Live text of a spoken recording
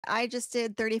I just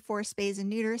did 34 spays and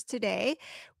neuters today.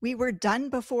 We were done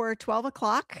before 12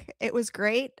 o'clock. It was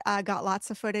great. Got lots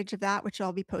of footage of that, which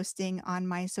I'll be posting on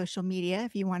my social media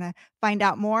if you want to find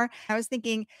out more. I was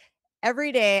thinking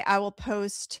every day I will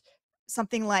post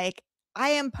something like, I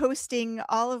am posting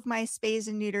all of my spays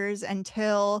and neuters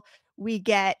until we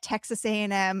get Texas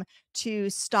A&M to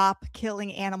stop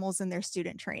killing animals in their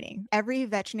student training. Every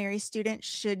veterinary student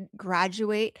should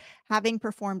graduate having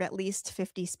performed at least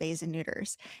 50 spays and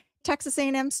neuters. Texas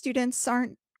A&M students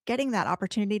aren't getting that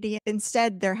opportunity.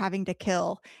 Instead, they're having to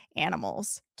kill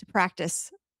animals to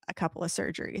practice a couple of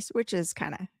surgeries, which is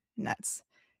kind of nuts.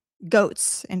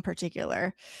 Goats in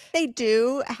particular. They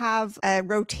do have a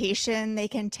rotation they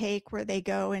can take where they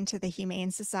go into the Humane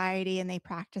Society and they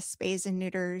practice spays and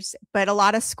neuters, but a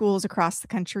lot of schools across the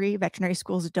country, veterinary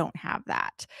schools, don't have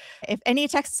that. If any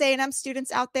Texas A&M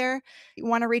students out there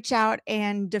want to reach out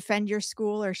and defend your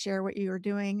school or share what you are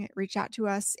doing, reach out to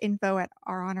us,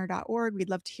 info@ourhonor.org. We'd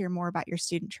love to hear more about your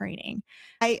student training.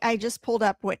 I just pulled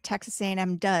up what Texas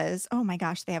A&M does. Oh my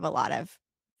gosh, they have a lot of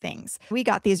things. We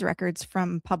got these records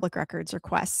from public records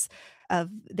requests of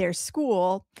their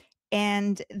school,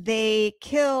 and they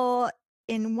kill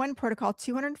in one protocol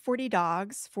 240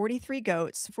 dogs, 43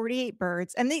 goats, 48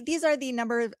 birds. And these are the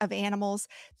number of animals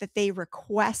that they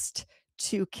request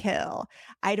to kill.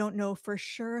 I don't know for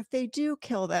sure if they do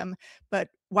kill them, but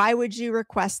why would you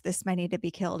request this many to be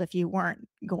killed if you weren't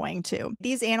going to?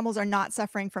 These animals are not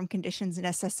suffering from conditions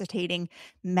necessitating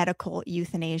medical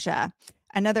euthanasia.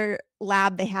 Another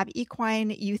lab, they have equine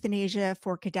euthanasia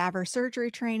for cadaver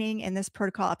surgery training. In this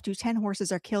protocol, up to 10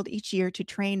 horses are killed each year to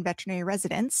train veterinary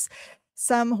residents.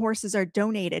 Some horses are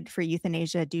donated for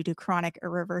euthanasia due to chronic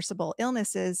irreversible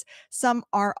illnesses. Some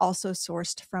are also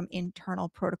sourced from internal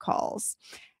protocols.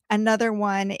 Another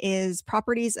one is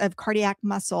properties of cardiac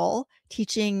muscle,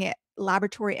 teaching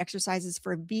laboratory exercises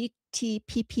for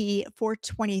VTPP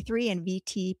 423 and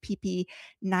VTPP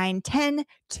 910.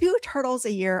 Two turtles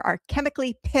a year are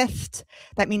chemically pithed,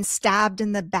 that means stabbed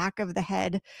in the back of the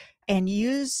head, and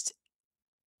used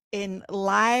in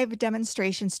live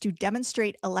demonstrations to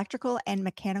demonstrate electrical and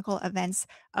mechanical events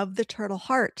of the turtle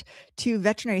heart to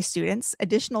veterinary students.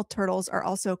 Additional turtles are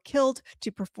also killed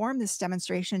to perform this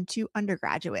demonstration to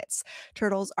undergraduates.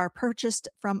 Turtles are purchased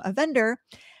from a vendor.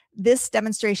 This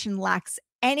demonstration lacks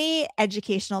any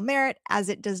educational merit as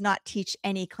it does not teach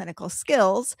any clinical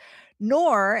skills,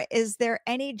 nor is there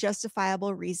any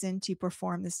justifiable reason to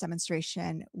perform this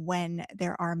demonstration when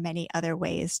there are many other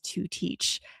ways to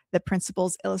teach the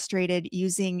principles illustrated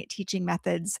using teaching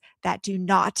methods that do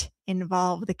not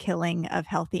involve the killing of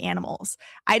healthy animals.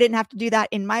 I didn't have to do that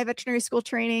in my veterinary school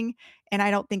training, and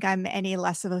I don't think I'm any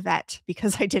less of a vet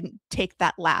because I didn't take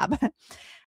that lab.